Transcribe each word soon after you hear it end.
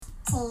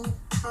Welcome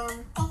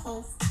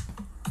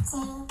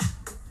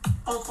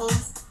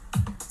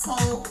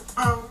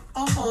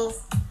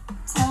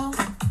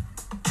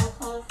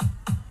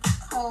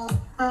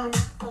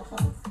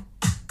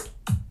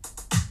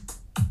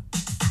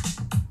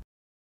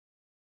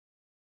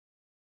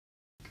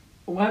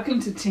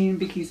to Teen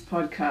Vicky's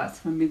podcast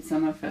for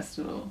Midsummer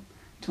Festival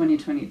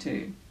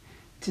 2022.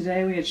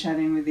 Today we are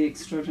chatting with the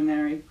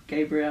extraordinary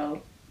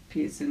Gabrielle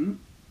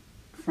Pearson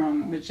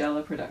from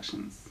Magella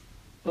Productions.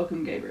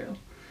 Welcome, Gabrielle.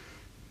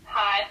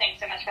 Hi, thanks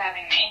so much for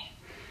having me.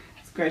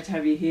 It's great to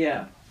have you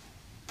here.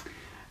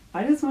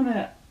 I just want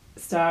to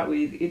start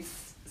with,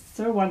 it's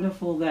so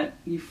wonderful that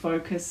you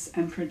focus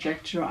and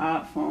project your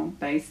art form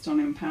based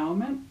on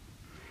empowerment.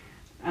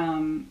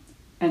 And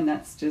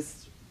that's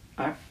just,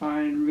 I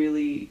find,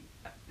 really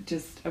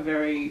just a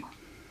very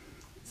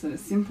sort of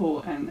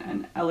simple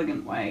and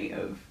elegant way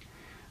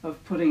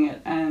of putting it.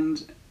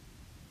 And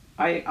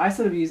I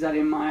sort of use that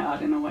in my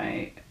art in a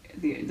way,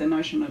 the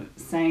notion of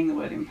saying the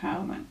word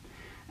empowerment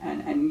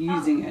and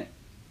using it.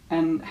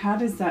 And how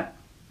did that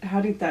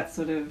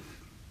sort of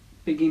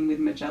begin with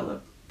Magella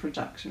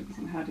Productions,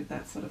 and how did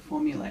that sort of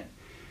formulate?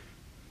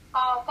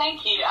 Oh,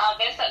 thank you.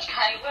 They're such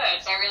kind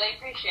words. I really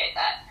appreciate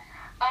that.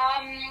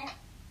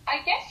 I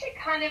guess it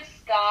kind of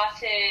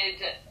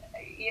started,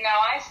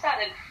 I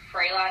started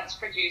freelance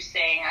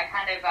producing. I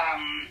kind of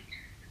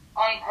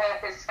on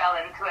purpose fell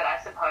into it, I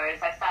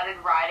suppose. I started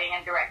writing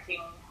and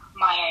directing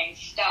my own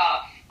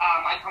stuff.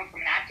 I come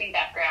from an acting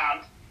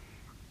background,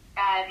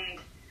 and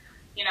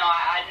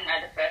I didn't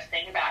know the first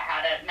thing about how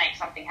to make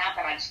something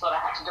happen. I just thought I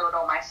had to do it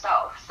all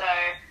myself. So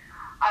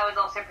I was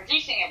also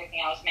producing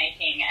everything I was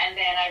making, and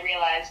then I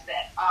realized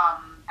that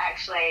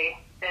actually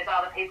there's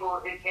other people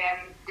who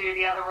can do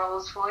the other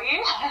roles for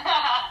you.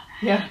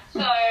 Yeah.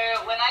 So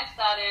when I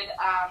started,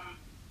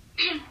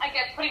 I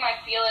guess, putting my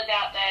feelers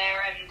out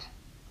there and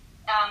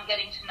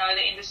getting to know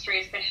the industry,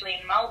 especially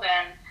in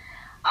Melbourne,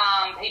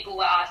 people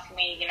were asking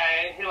me,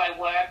 who I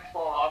work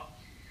for.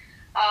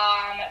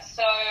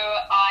 So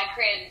I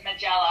created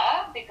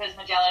Magella because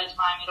Magella is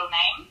my middle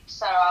name.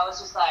 So I was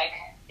just like,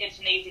 it's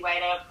an easy way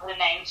to put a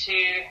name to,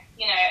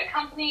 a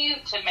company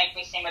to make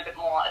me seem a bit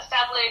more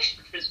established,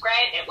 which was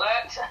great. It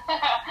worked. And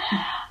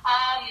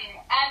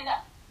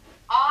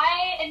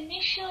I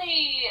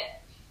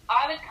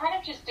was kind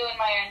of just doing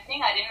my own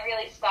thing. I didn't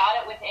really start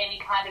it with any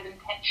kind of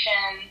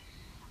intention.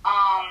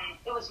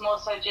 It was more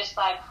so just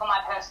like for my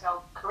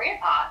personal career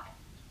path.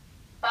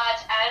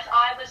 But as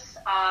I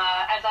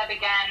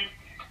began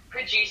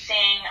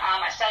producing,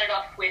 I started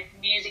off with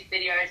music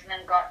videos and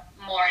then got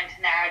more into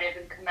narrative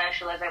and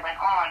commercial as I went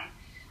on.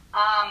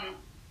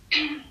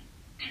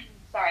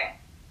 Sorry.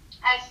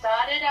 I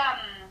started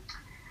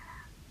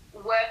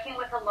working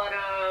with a lot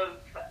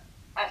of,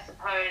 I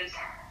suppose,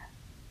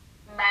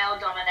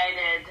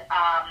 male-dominated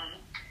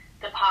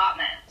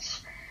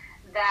departments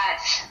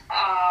that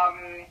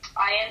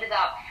I ended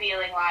up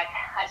feeling like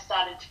I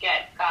started to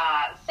get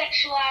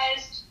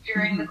sexualized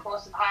during the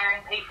course of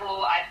hiring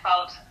people. I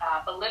felt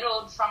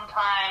belittled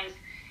sometimes,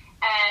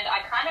 and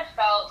I kind of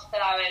felt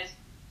that I was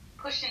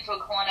pushed into a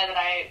corner that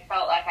I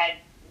felt like I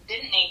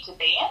didn't need to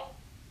be in.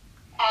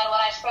 And when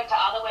I spoke to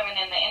other women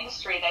in the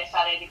industry, they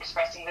started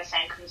expressing the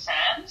same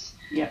concerns.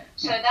 Yeah.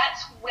 So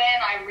that's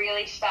when I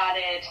really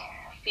started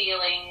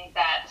feeling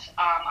that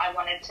I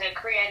wanted to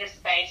create a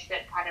space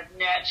that kind of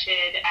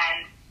nurtured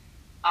and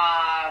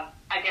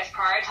I guess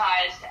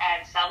prioritized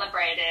and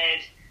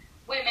celebrated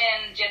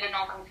women, gender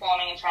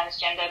non-conforming and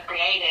transgender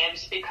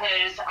creatives,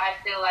 because I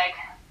feel like,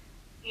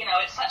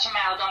 it's such a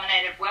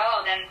male-dominated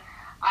world, and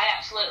I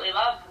absolutely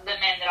love the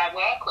men that I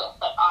work with,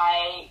 but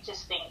I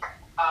just think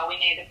we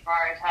need to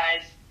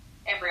prioritize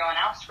everyone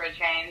else for a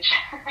change.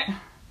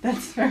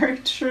 That's very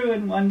true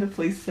and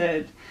wonderfully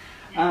said.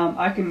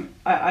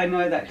 I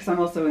know that because I'm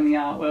also in the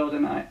art world,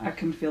 and I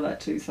can feel that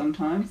too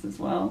sometimes as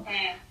well.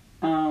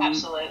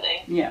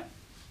 Absolutely. Yeah.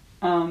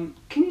 Can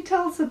you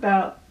tell us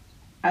about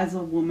As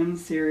a Woman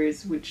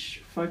series,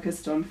 which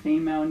focused on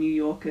female New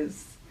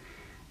Yorkers?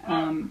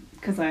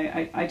 Because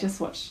I just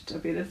watched a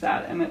bit of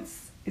that, and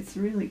it's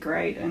really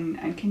great.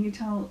 And can you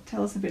tell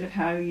us a bit of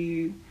how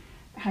you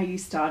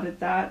started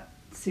that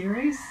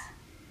series?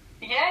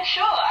 Yeah,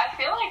 sure. I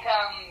feel like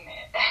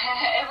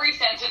every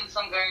sentence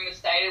I'm going to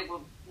say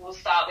will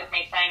start with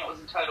me saying it was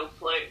a total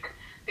fluke,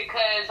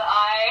 because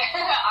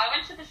I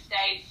went to the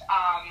States.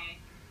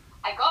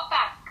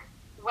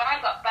 When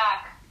I got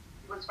back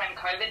was when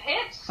COVID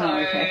hit, so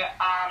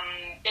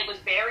it was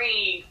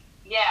I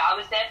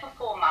was there for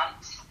 4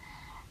 months,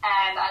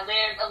 and I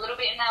lived a little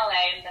bit in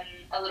LA and then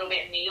a little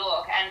bit in New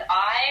York, and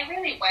I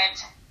really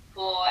went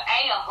for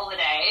a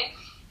holiday,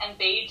 and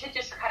B, to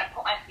just kind of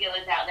put my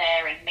feelers out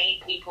there and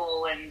meet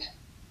people and,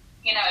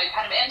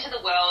 kind of enter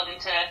the world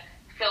and to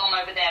film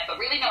over there, but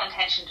really no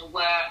intention to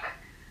work.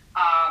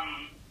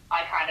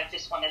 I kind of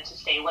just wanted to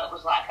see what it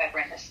was like over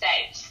in the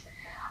States.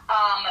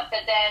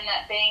 But then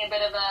being a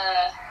bit of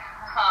a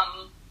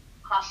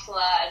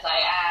hustler as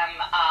I am,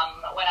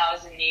 when I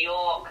was in New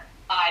York,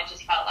 I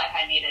just felt like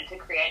I needed to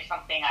create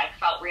something. I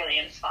felt really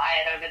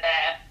inspired over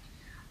there.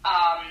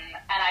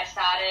 and I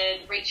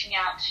started reaching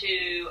out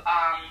to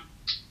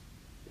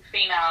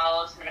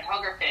female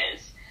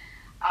cinematographers,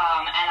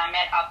 and I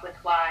met up with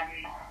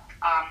one,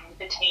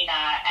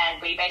 Bettina,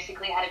 and we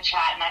basically had a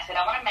chat, and I said,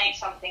 I want to make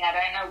something, I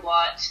don't know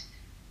what,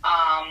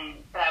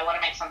 but I want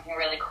to make something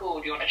really cool.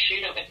 Do you want to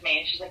shoot it with me?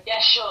 And she's like, yeah,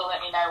 sure,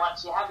 let me know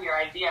once you have your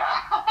idea.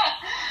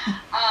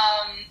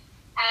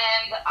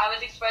 And I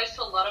was exposed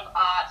to a lot of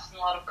arts and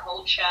a lot of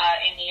culture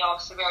in New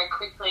York, so very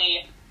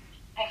quickly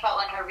I felt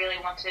like I really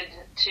wanted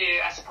to,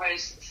 I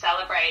suppose,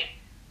 celebrate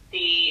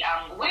the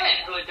women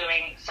who are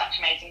doing such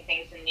amazing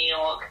things in New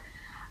York,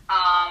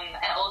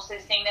 and also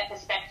seeing their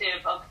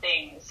perspective of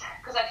things.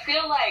 Because I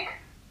feel like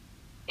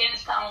in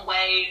some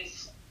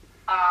ways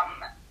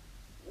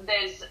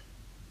there's,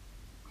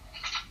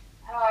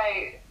 how do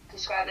I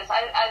describe this?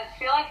 I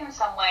feel like in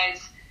some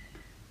ways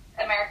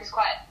America's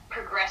quite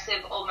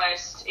progressive,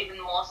 almost even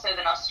more so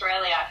than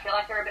Australia. I feel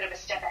like they're a bit of a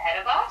step ahead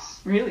of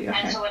us. Really? Okay.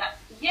 And so when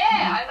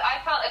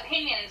I felt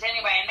opinions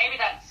anyway, and maybe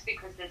that's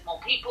because there's more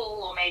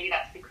people, or maybe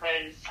that's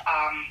because,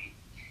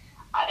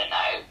 I don't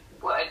know,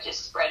 word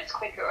just spreads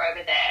quicker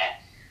over there.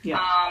 Yeah.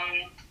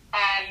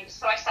 And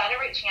so I started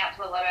reaching out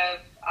to a lot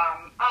of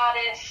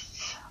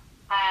artists,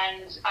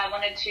 and I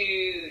wanted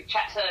to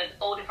chat to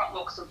all different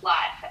walks of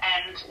life.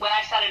 And when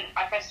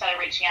I first started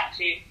reaching out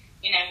to,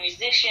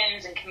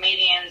 musicians and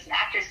comedians and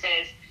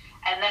actresses,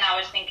 and then I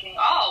was thinking,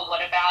 oh,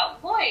 what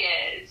about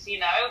lawyers?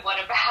 What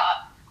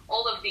about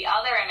all of the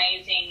other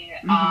amazing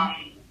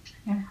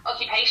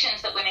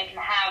occupations that women can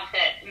have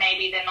that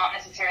maybe they're not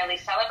necessarily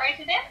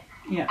celebrated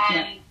in? Yeah.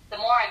 And the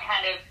more I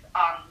kind of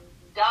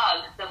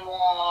dug, the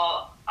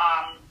more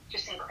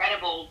just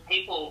incredible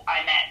people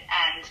I met,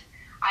 and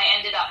I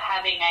ended up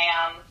having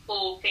a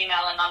full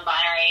female and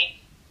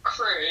non-binary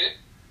crew,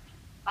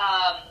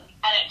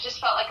 and it just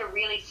felt like a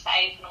really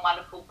safe and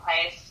wonderful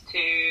place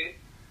to,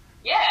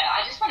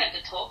 I just wanted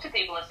to talk to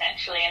people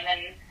essentially. And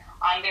then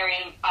I'm very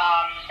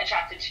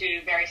attracted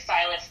to very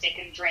stylistic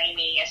and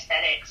dreamy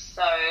aesthetics,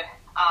 so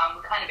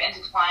kind of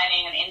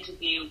intertwining an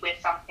interview with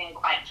something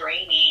quite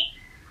dreamy,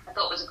 I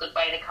thought was a good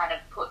way to kind of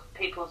put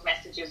people's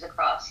messages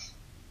across.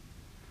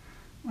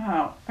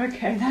 Wow.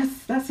 Okay,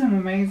 that's an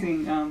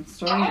amazing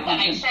story. I hope that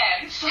makes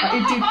sense.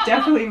 It did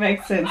definitely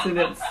make sense,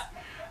 and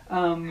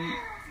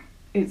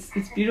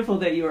it's beautiful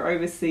that you were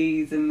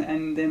overseas, and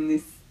then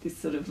this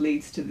sort of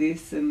leads to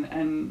this,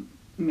 and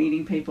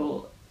meeting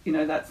people.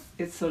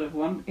 It's sort of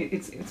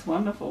it's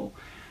wonderful.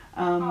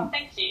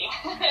 Thank you.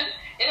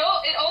 It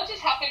all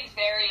just happens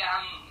very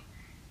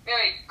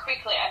very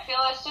quickly. I feel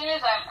as soon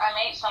as I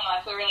meet someone,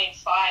 I feel really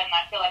inspired, and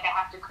I feel like I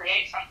have to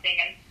create something.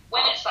 And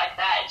when it's like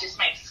that, it just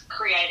makes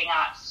creating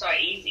art so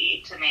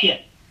easy to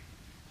me.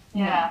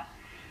 Yeah.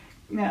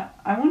 Now,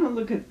 I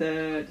want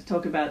to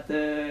talk about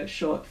the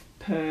short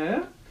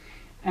Purr,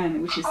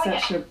 and which is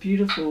such a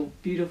beautiful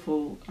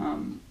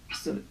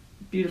sort of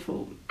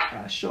beautiful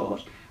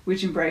short,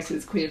 which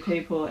embraces queer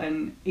people,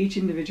 and each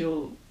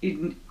individual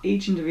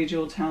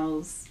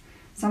tells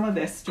some of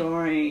their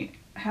story.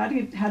 How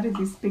did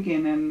this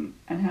begin,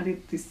 and how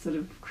did this sort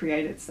of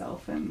create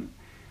itself? And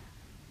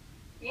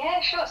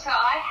yeah, sure. So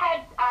I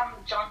had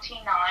John T.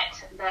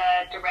 Knight,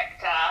 the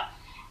director,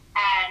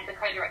 and the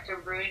co-director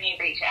Rooney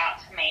reach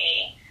out to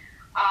me,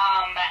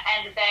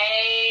 and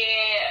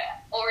they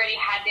already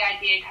had the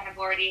idea, kind of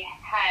already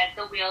had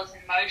the wheels in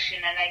motion,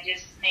 and they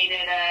just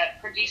needed a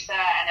producer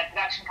and a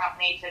production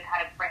company to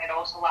kind of bring it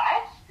all to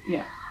life.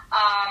 Yeah.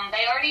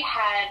 They already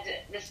had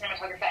the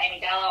cinematographer Amy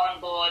Dello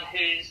on board,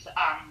 who's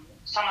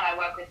someone I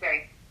work with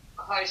very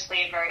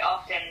closely and very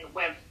often.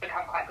 We've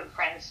become quite good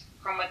friends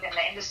from within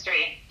the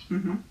industry.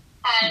 Mm-hmm.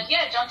 And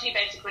John T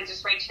basically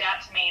just reached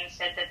out to me and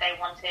said that they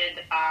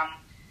wanted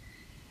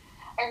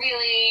a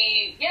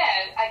really,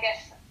 I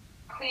guess,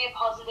 clear,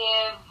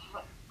 positive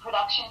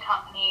production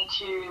company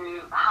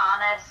to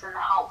harness and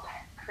help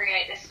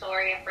create this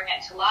story and bring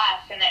it to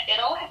life. And it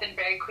all happened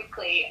very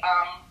quickly.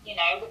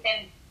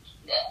 Within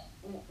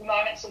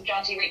moments of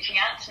John T reaching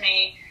out to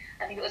me,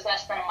 I think it was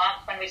less than a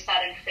month when we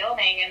started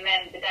filming, and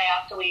then the day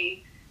after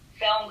we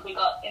filmed, we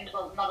got into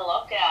another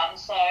lockdown.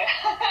 So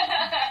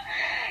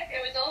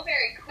it was all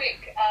very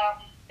quick.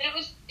 But it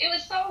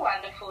was so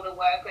wonderful to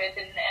work with,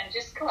 and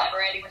just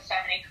collaborating with so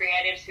many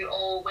creatives who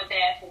all were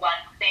there for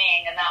one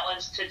thing, and that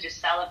was to just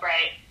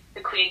celebrate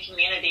the queer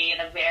community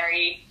in a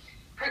very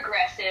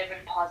progressive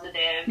and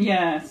positive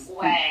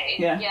way.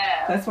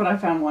 Yeah. That's what I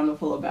found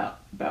wonderful about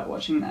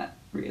watching that.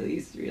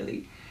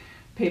 Really,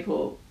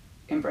 people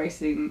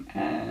embracing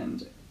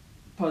and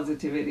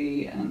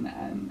positivity, and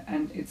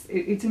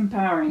it's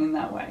empowering in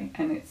that way,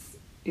 and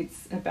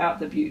it's about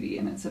the beauty,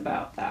 and it's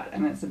about that,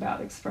 and it's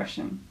about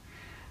expression.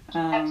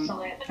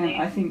 Absolutely.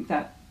 And I think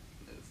that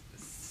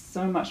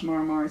so much more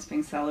and more is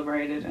being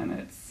celebrated, and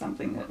it's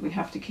something that we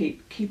have to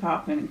keep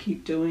up and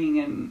keep doing.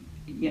 And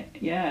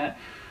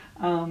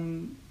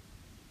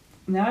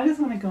now I just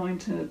want to go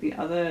into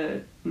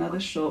another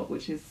short,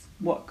 which is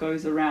What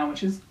Goes Around,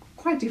 which is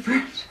quite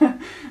different.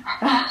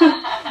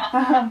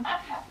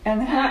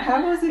 And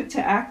how was it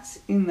to act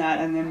in that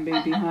and then be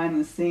behind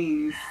the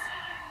scenes?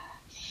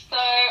 So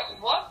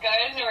What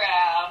Goes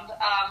Around,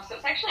 So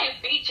it's actually a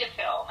feature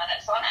film, and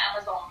it's on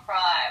Amazon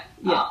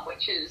Prime,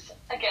 which is,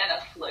 again,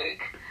 a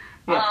fluke.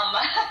 Yeah.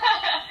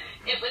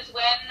 It was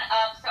when,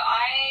 so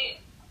I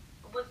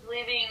was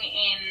living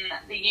in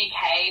the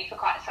UK for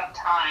quite some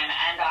time,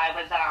 and I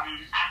was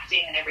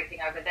acting and everything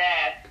over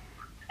there.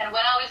 And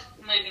when I was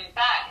moving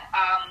back,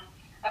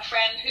 a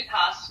friend who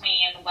cast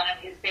me in one of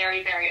his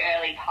very, very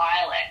early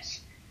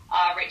pilots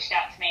reached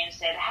out to me and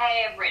said,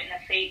 hey, I've written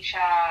a feature,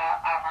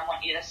 I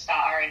want you to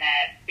star in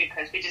it,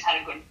 because we just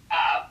had a good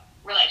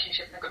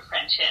relationship and a good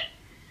friendship.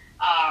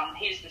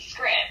 Here's the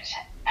script,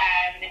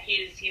 and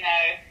he's, you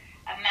know,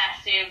 a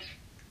massive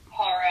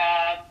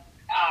horror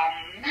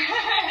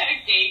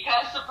geek,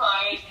 I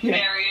suppose,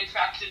 very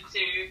attracted to,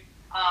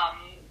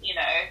 you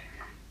know,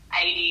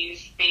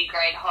 80s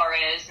B-grade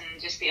horrors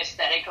and just the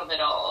aesthetic of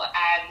it all.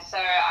 And so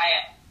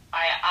I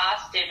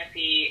asked him if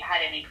he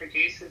had any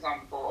producers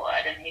on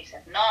board, and he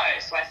said no.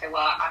 So I said,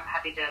 well, I'm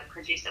happy to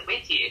produce it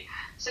with you.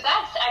 So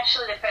that's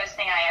actually the first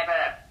thing I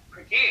ever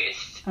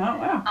produced. Oh,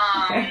 wow.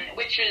 Okay.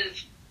 Which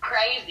was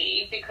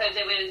crazy because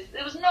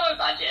there was no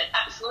budget,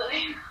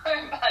 absolutely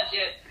no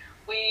budget.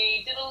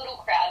 We did a little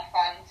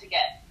crowdfund to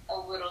get a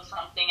little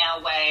something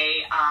our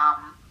way.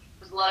 There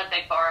was a lot of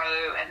big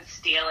borrow and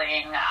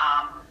stealing.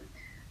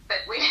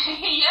 But we,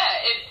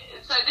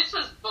 so this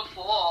was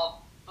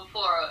before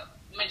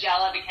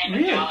Magella became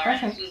Magella. Really?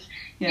 Okay.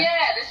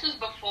 This was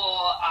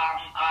before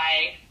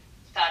I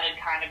started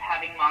kind of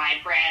having my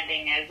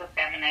branding as a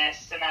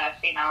feminist and a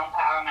female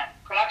empowerment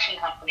production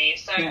company.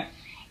 So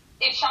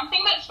it's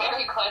something that's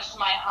very close to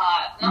my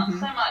heart, not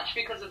so much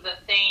because of the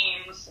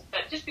themes,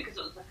 but just because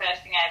it was the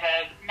first thing I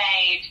ever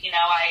made. You know,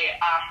 I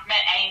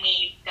met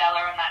Amy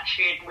Della on that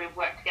shoot, and we've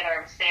worked together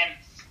ever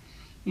since.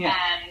 Yeah.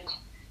 And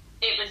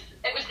it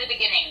was the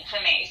beginning for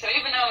me. So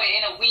even though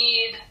in a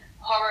weird,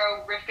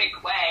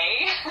 horrific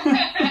way,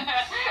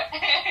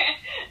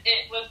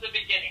 it was the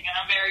beginning, and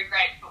I'm very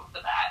grateful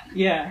for that.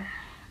 Yeah.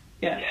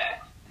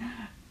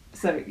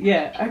 So,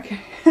 okay.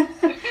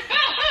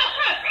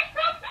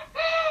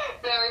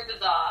 Very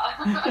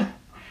bizarre.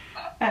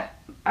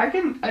 I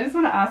just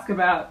want to ask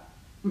about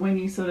when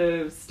you sort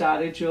of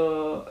started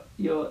your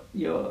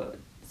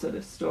sort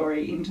of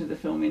story into the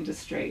film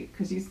industry,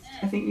 because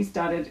I think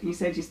you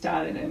said you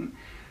started, and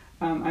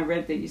I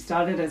read that you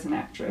started as an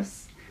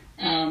actress.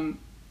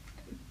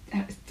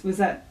 Was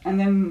that, and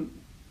then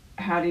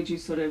how did you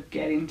sort of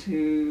get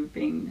into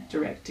being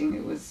directing?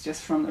 It was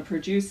just from the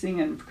producing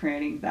and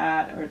creating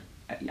that, or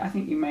I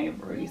think you may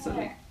have already sort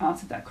of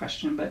answered that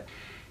question, but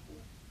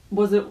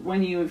was it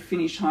when you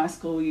finished high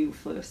school you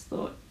first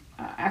thought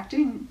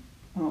acting?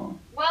 Or?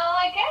 Well,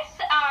 I guess,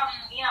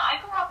 you know, I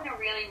grew up in a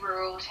really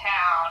rural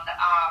town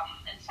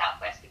in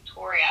southwest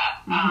Victoria,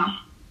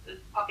 with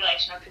a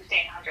population of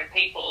 1,500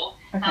 people.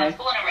 Okay. I was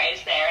born and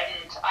raised there,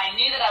 and I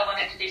knew that I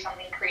wanted to do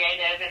something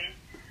creative, and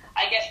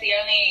I guess the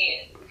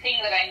only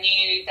thing that I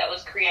knew that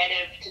was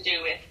creative to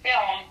do with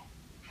film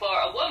for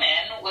a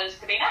woman was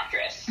to be an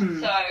actress.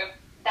 So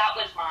that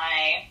was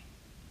my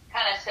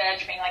kind of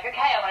surge, being like,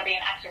 okay, I want to be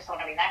an actress, And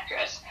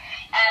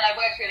I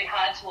worked really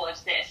hard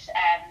towards this.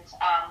 And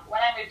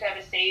when I moved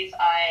overseas,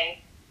 I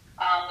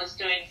was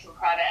doing some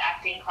private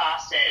acting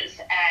classes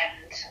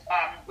and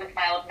with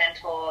my old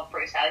mentor,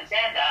 Bruce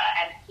Alexander,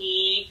 and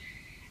he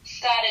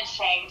started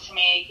saying to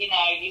me, you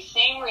know, you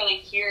seem really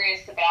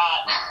curious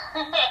about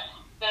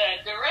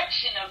the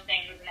direction of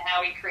things and how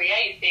we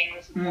create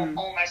things,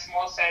 almost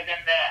more so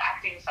than the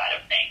acting side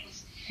of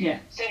things. Yeah.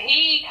 So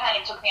he kind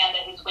of took me under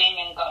his wing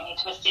and got me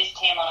to assist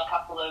him on a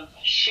couple of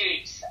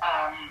shoots.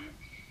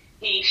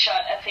 He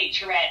shot a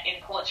featurette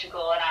in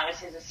Portugal, and I was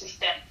his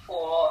assistant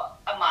for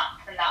a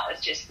month, and that was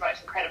just the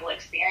most incredible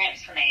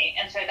experience for me.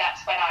 And so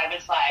that's when I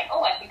was like, oh,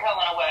 I think I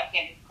want to work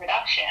in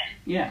production.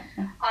 Yeah.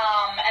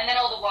 And then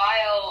all the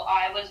while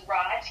I was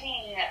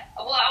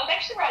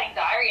actually writing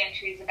diary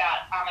entries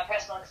about a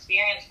personal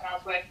experience when I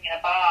was working in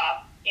a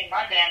bar in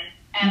London.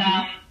 And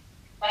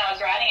when I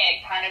was writing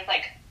it, kind of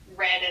like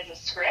read as a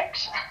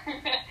script.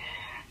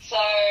 So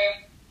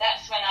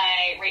that's when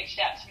I reached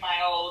out to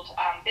my old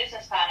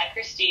business partner,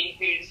 Christy,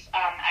 who's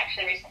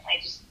actually recently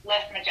just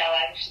left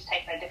Magella and she's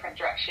taken a different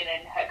direction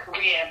in her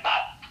career.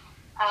 But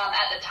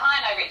at the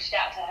time I reached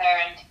out to her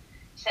and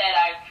said,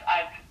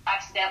 I've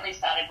accidentally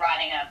started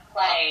writing a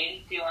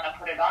play. Do you want to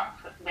put it on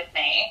with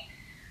me?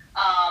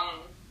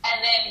 And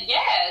then,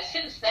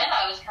 since then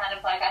I was kind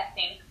of like, I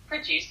think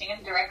producing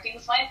and directing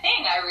is my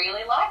thing. I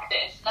really like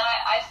this. And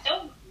I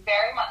still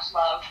very much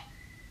love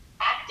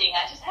acting.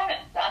 I just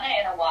haven't done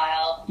it in a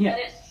while. Yeah.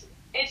 But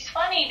it's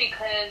funny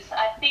because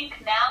I think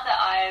now that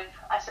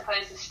I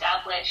suppose,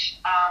 established,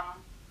 a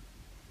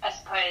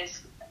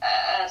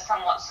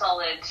somewhat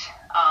solid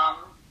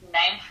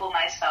name for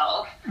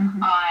myself,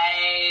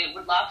 I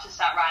would love to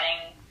start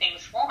writing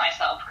things for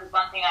myself, because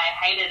one thing I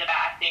hated about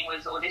acting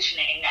was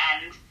auditioning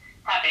and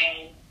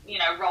having, you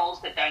know,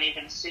 roles that don't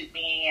even suit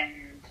me,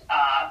 and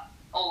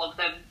all of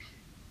the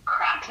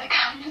crap that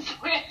comes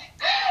with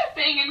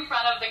being in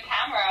front of the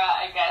camera,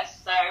 I guess.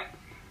 So,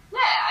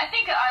 yeah, I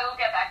think I will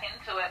get back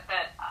into it,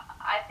 but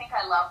I think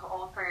I love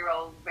all three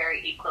roles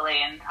very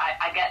equally, and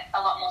I get a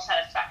lot more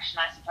satisfaction,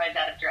 I suppose,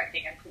 out of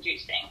directing and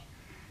producing.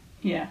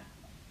 Yeah.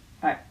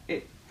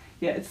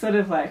 It's sort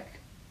of like,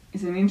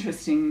 it's an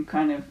interesting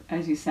kind of,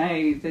 as you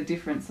say, the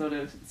different sort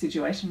of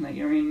situation that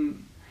you're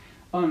in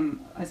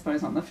on, I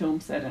suppose, on the film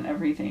set and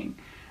everything.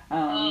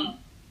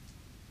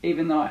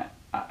 Even though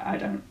I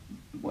don't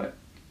work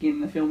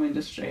in the film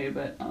industry,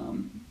 but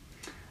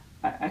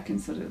I can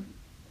sort of,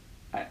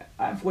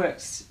 I've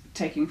worked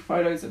taking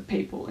photos of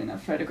people in a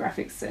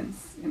photographic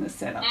sense, in a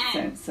setup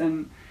sense,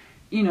 and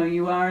you know,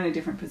 you are in a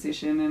different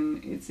position,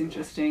 and it's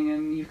interesting,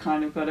 and you've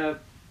kind of got to,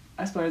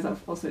 I suppose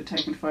I've also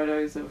taken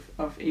photos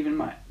of even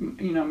my,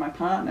 you know, my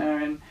partner,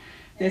 and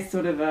there's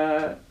sort of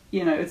a,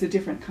 you know, it's a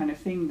different kind of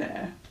thing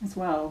there as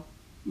well.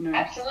 You know,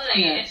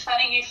 absolutely. Yeah. It's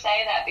funny you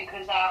say that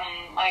because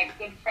my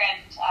good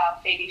friend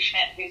Phoebe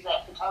Schmidt, who's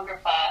a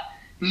photographer,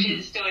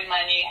 she's doing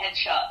my new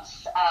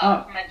headshots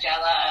for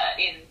Magella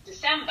in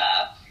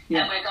December,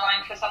 and we're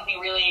going for something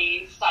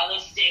really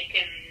stylistic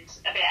and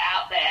a bit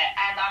out there,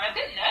 and I'm a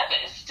bit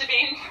nervous to be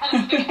in front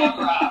of the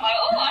camera. I'm like,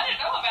 oh, I don't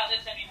know about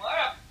this anymore.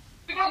 I've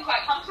become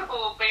quite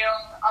comfortable being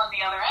on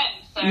the other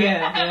end. So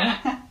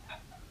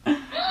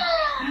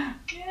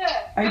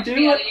I do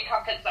out of your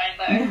comfort zone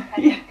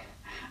though. Yeah.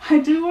 I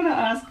do want to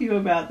ask you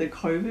about the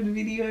COVID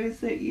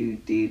videos that you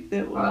did.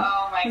 That was,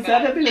 was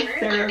that a bit of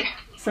therapy?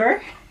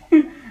 Sorry?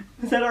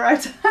 Was that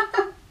alright?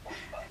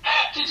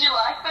 Did you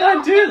like them?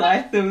 I do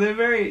like them. They're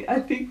very, I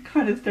think,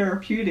 kind of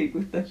therapeutic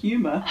with the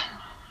humour.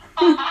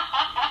 Oh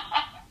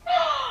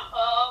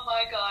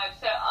my god.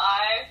 So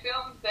I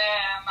filmed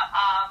them.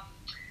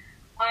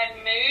 I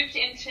moved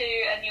into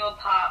a new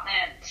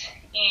apartment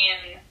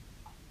in,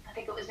 I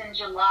think it was in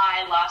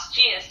July last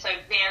year, so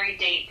very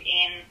deep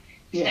in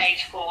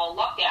stage 4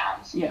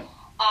 lockdowns. Yeah.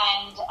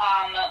 And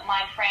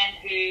my friend,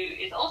 who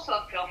is also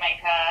a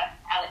filmmaker,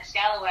 Alex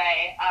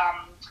Galloway,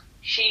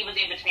 she was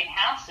in between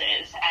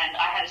houses, and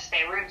I had a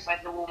spare room, so I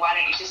said, well, why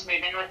don't you just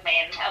move in with me,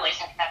 and at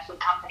least I can have some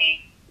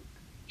company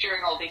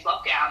during all these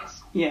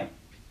lockdowns. Yeah.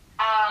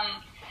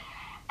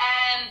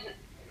 And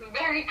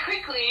very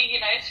quickly, you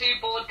know, two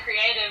bored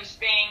creatives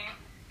being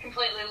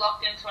completely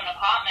locked into an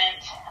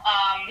apartment,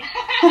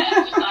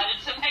 decided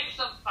to make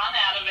some fun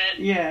out of it.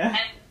 Yeah.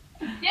 And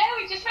yeah,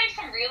 we just made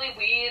some really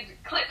weird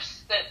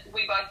clips that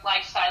we both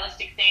like,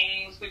 stylistic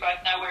things. We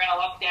both know we're in a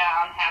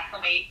lockdown. How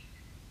can we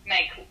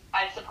make,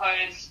 I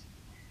suppose,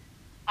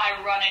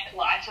 ironic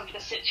light of the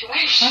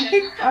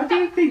situation? I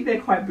do think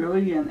they're quite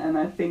brilliant, and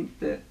I think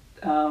that,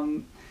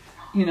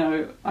 you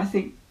know, I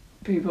think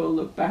people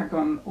look back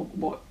on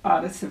what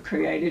artists have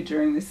created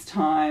during this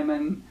time,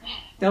 and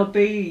there'll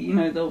be, you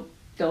know,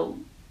 there'll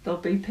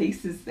be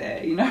pieces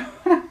there, you know.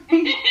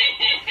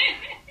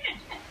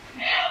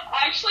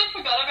 I actually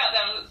forgot about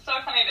them. It's so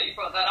funny that you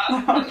brought that up.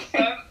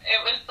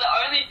 It was the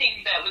only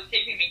thing that was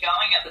keeping me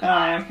going at the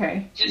time. Oh,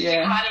 okay. Just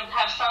to kind of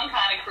have some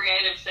kind of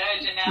creative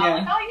surge, and now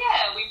I'm like, oh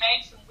yeah, we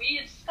made some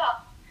weird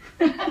stuff.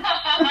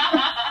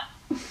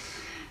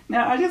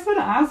 Now, I just want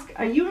to ask,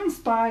 are you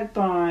inspired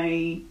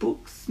by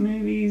books,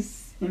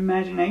 movies,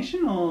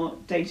 imagination, or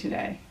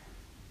day-to-day,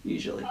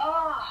 usually?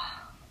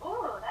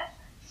 Oh, that's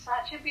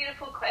such a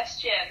beautiful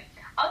question.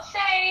 I'd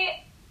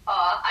say,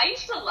 I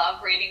used to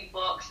love reading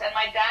books, and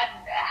my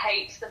dad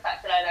hates the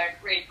fact that I don't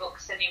read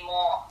books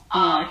anymore.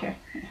 Okay.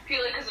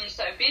 Purely because I'm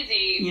so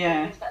busy.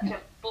 Yeah. I'm such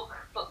a book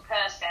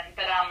person.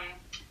 But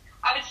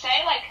I would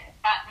say, like,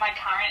 at my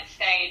current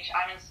stage,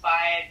 I'm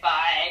inspired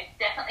by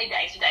definitely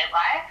day-to-day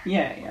life.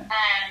 Yeah.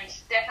 And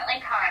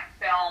definitely current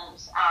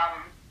films,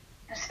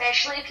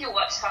 especially if you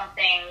watch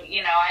something,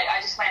 you know, I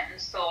just went and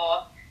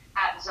saw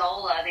at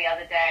Zola the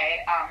other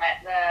day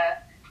at the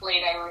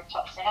Lido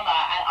Rooftop Cinema,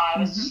 and I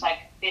was just like,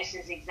 this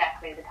is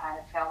exactly the kind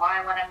of film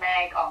I want to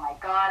make. Oh my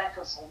god, I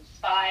feel so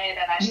inspired.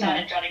 And I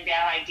started jotting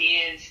down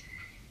ideas,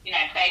 you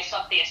know, based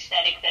off the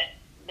aesthetic that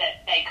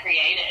they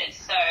created.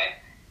 So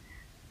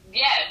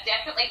yeah,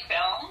 definitely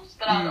films,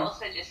 but I'd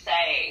also just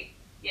say,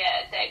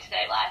 yeah,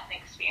 day-to-day life and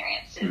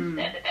experiences,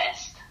 they're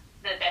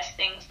the best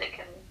things that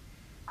can,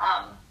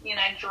 you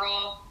know,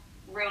 draw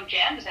real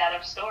gems out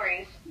of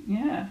stories.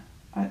 Yeah.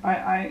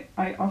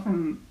 I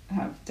often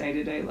have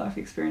day-to-day life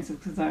experiences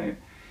because I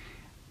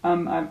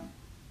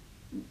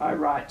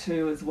write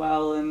too as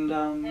well, and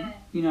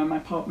you know, my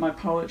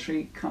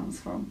poetry comes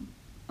from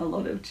a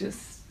lot of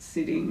just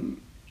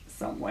sitting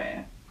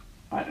somewhere,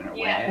 I don't know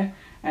where,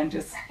 and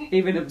just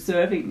even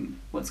observing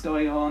what's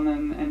going on,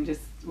 and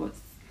just what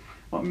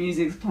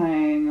music's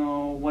playing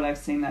or what I've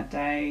seen that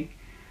day.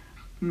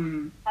 I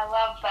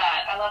love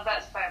that. I love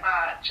that so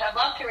much. I'd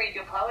love to read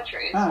your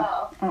poetry as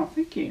well. Oh,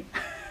 thank you.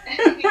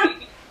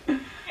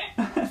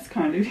 That's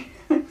kind of you.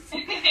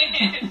 Send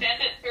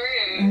it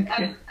through.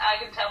 Okay. I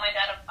can tell my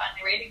dad I'm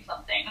finally reading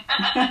something.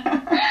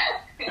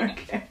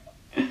 Okay.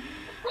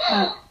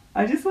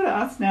 I just want to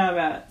ask now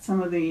about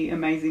some of the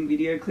amazing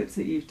video clips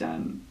that you've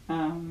done.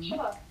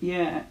 Sure.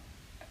 Yeah.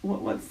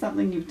 What's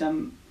something you've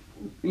done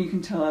you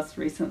can tell us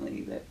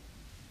recently that...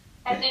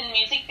 As in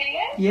music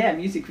videos? Yeah,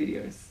 music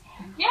videos.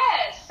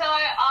 Yeah, so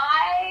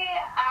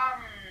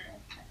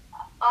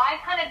I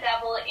kind of dabble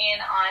dabble in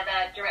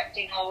either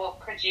directing or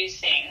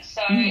producing.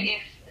 So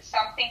if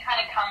something kind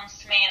of comes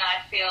to me and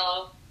I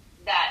feel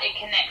that it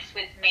connects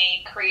with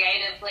me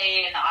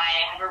creatively and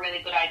I have a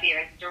really good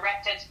idea as a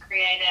director to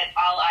create it,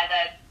 I'll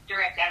either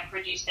direct and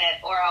produce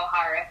it, or I'll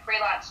hire a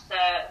freelance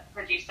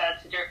producer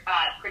to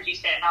produce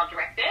it and I'll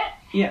direct it.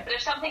 Yeah. But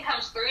if something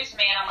comes through to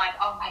me and I'm like,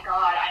 oh my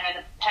God, I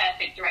know the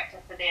perfect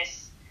director for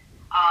this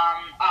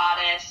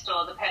artist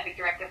or the perfect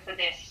director for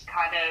this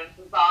kind of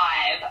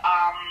vibe,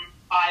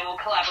 I will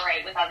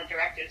collaborate with other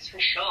directors for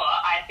sure.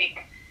 I think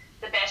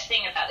the best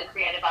thing about the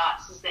creative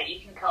arts is that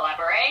you can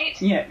collaborate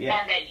and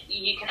that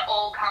you can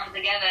all come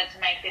together to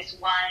make this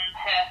one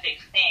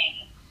perfect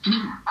thing.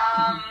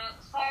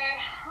 So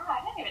I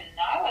don't even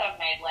know what I've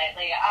made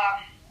lately.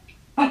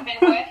 I've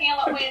been working a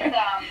lot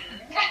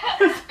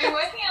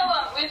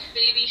with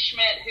Phoebe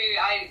Schmidt, who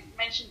I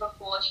mentioned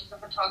before. She's a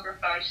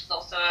photographer. She's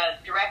also a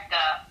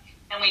director,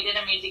 and we did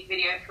a music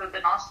video for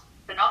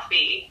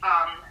Banoffee,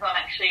 who I'm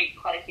actually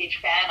quite a huge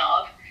fan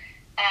of.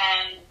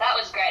 And that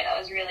was great. That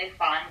was really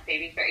fun.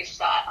 Phoebe's very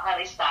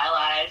highly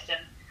stylized.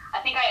 And I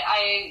think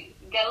I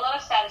get a lot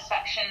of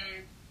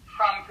satisfaction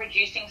from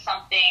producing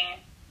something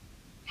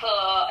for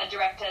a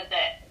director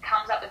that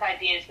comes up with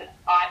ideas that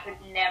I could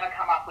never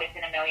come up with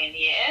in a million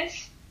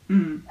years.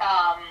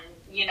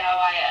 You know,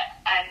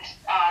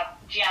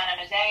 Gianna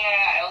Mazzeo,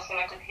 I also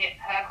worked with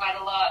her quite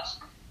a lot.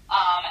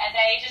 And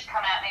they just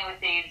come at me with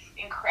these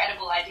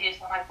incredible ideas.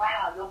 I'm like,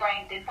 wow, your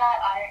brain did that?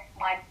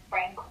 My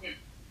brain couldn't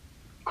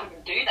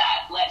do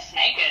that. Let's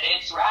make it.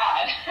 It's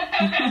rad.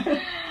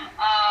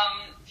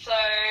 So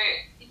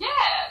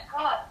yeah,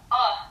 God.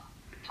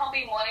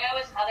 Tomby Mornio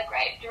was another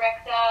great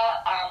director.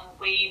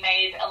 We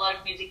made a lot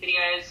of music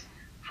videos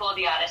for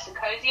the artist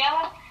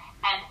Ecosia,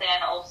 and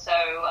then also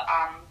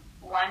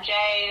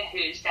 1J,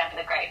 who stands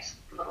for the Great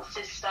Little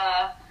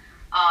Sister.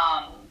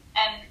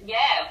 And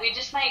yeah, we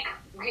just make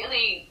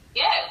really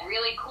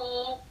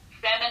cool,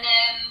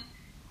 feminine,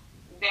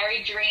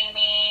 very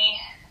dreamy,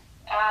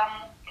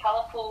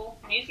 colourful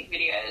music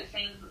videos,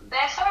 and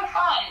they're so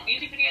fun.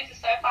 Music videos are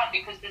so fun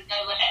because there's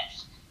no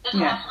limits. It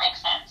doesn't have to make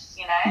sense,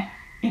 you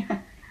know?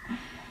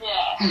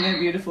 Yeah. And they're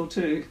beautiful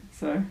too,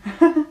 so.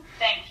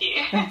 Thank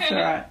you. That's all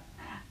right.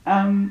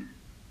 I'm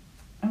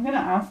going to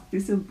ask,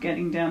 this is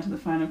getting down to the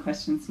final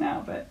questions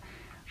now, but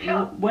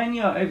sure. When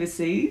you're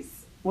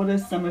overseas, what are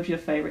some of your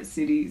favourite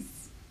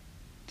cities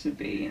to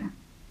be in?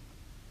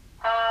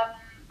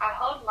 I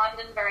hold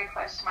London very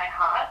close to my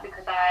heart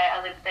because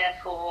I lived there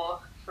for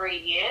 3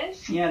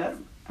 years. Yeah, that's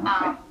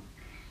okay.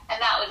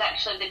 And that was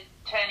actually the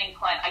turning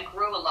point. I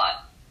grew a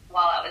lot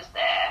while I was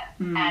there,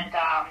 and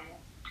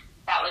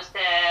that was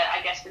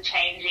the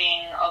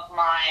changing of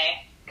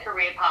my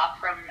career path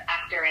from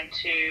actor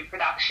into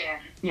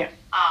production. Yeah.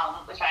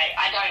 Which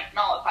I don't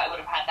know if I would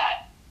have had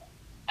that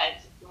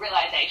as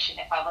realization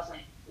if I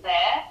wasn't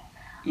there.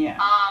 Yeah.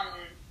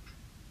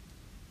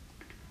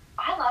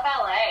 I love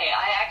LA.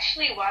 I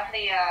actually won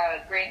the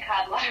green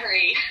card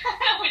lottery,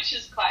 which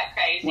is quite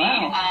crazy.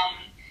 Wow.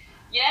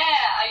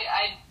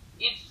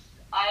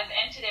 I've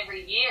entered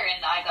every year,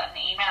 and I got an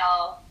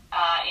email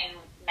in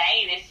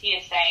May this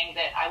year saying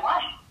that I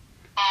won,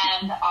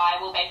 and I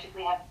will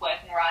basically have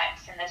working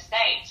rights in the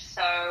States.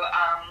 So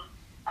I'm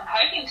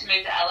hoping to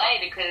move to LA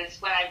because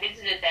when I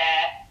visited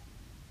there,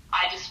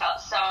 I just felt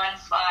so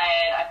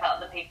inspired. I felt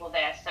the people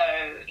there so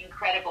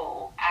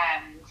incredible,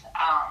 and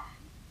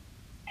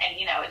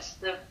you know, it's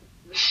the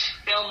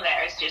film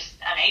there is just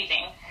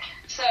amazing.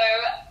 So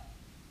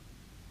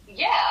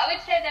yeah, I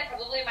would say they're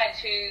probably my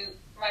two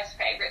most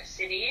favourite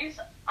cities.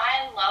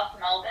 I love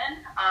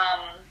Melbourne.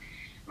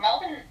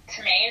 Melbourne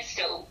to me is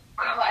still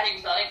quite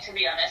exotic, to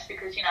be honest,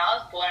 because, you know, I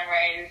was born and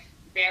raised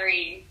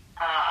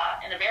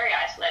in a very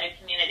isolated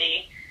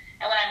community.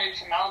 And when I moved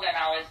to Melbourne,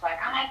 I was like,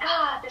 oh my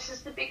God, this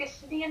is the biggest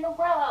city in the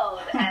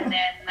world. And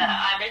then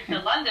I moved to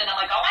London, I'm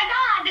like, oh my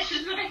God, this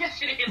is the biggest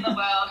city in the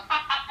world.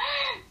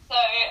 So,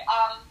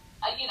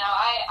 you know,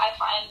 I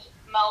find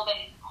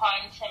Melbourne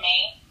home to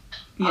me.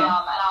 Yeah. And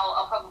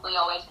I'll probably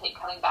always keep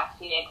coming back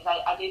here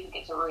because I do think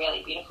it's a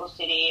really beautiful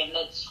city, and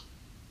it's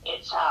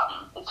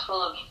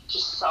full of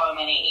just so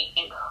many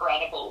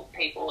incredible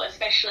people.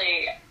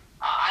 Especially,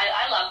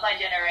 I love my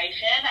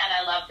generation, and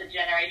I love the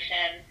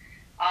generation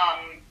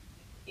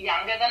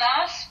younger than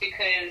us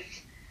because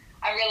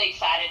I'm really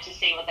excited to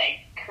see what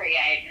they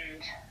create,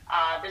 and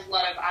there's a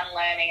lot of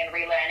unlearning and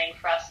relearning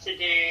for us to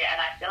do, and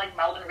I feel like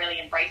Melbourne really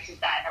embraces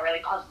that in a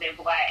really positive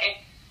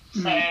way.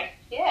 So,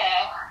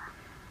 yeah.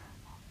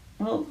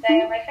 Well, they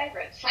are my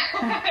favourites.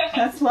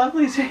 That's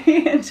lovely to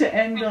hear, to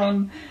end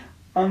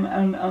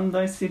on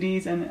those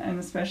cities, and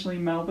especially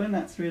Melbourne.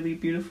 That's really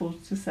beautiful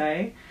to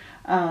say.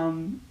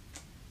 And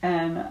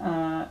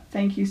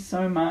thank you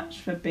so much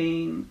for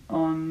being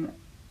on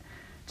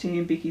T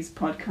and Vicky's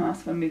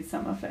podcast for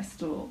Midsummer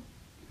Festival.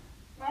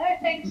 No,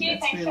 thank you.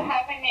 Thanks for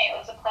having me. It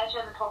was a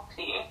pleasure to talk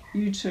to you.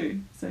 You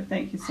too. So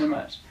thank you so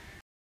much.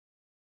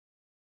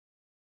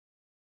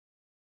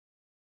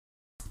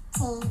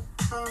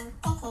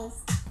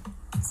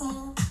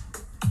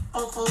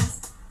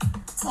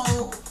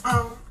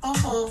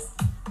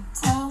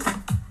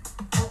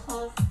 Cheers.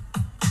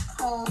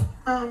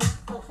 say,